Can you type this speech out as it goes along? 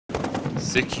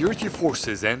Security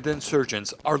forces and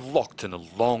insurgents are locked in a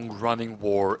long-running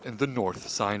war in the North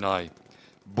Sinai.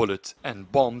 Bullets and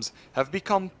bombs have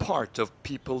become part of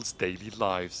people's daily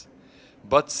lives.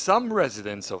 But some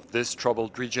residents of this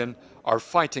troubled region are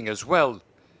fighting as well.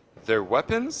 Their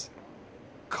weapons?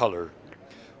 Color.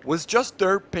 With just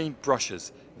their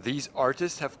paintbrushes, these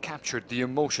artists have captured the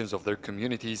emotions of their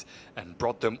communities and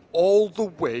brought them all the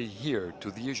way here to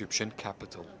the Egyptian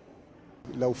capital.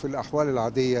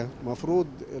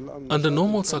 Under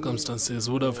normal circumstances,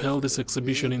 we would have held this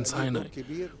exhibition in Sinai.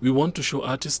 We want to show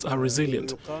artists are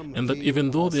resilient and that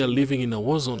even though they are living in a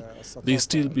war zone, they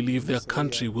still believe their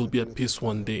country will be at peace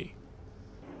one day.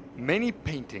 Many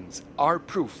paintings are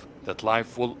proof that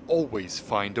life will always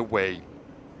find a way.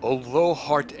 Although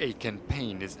heartache and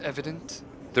pain is evident,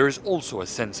 there is also a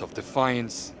sense of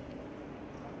defiance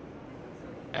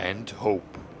and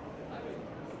hope.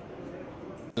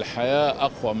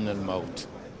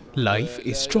 Life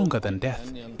is stronger than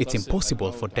death. It's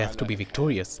impossible for death to be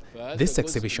victorious. This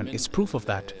exhibition is proof of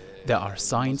that. There are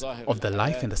signs of the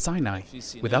life in the Sinai.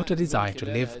 Without a desire to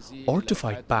live or to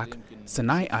fight back,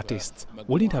 Sinai artists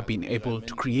wouldn't have been able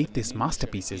to create these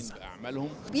masterpieces.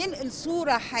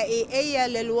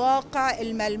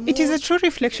 It is a true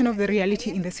reflection of the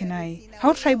reality in the Sinai,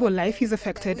 how tribal life is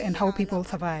affected and how people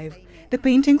survive. The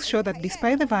paintings show that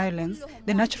despite the violence,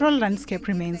 the natural landscape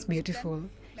remains beautiful.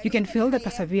 You can feel the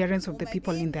perseverance of the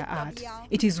people in their art.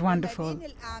 It is wonderful.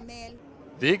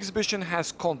 The exhibition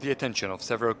has caught the attention of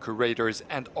several curators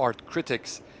and art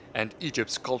critics, and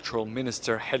Egypt's cultural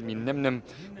minister Helmi Nemnem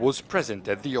was present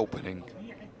at the opening.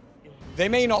 They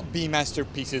may not be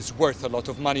masterpieces worth a lot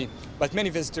of money, but many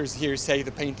visitors here say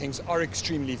the paintings are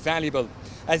extremely valuable,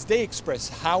 as they express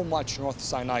how much North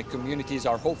Sinai communities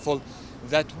are hopeful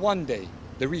that one day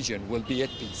the region will be at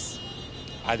peace.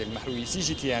 Adel El Mahrouky,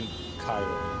 CGTN,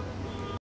 Cairo.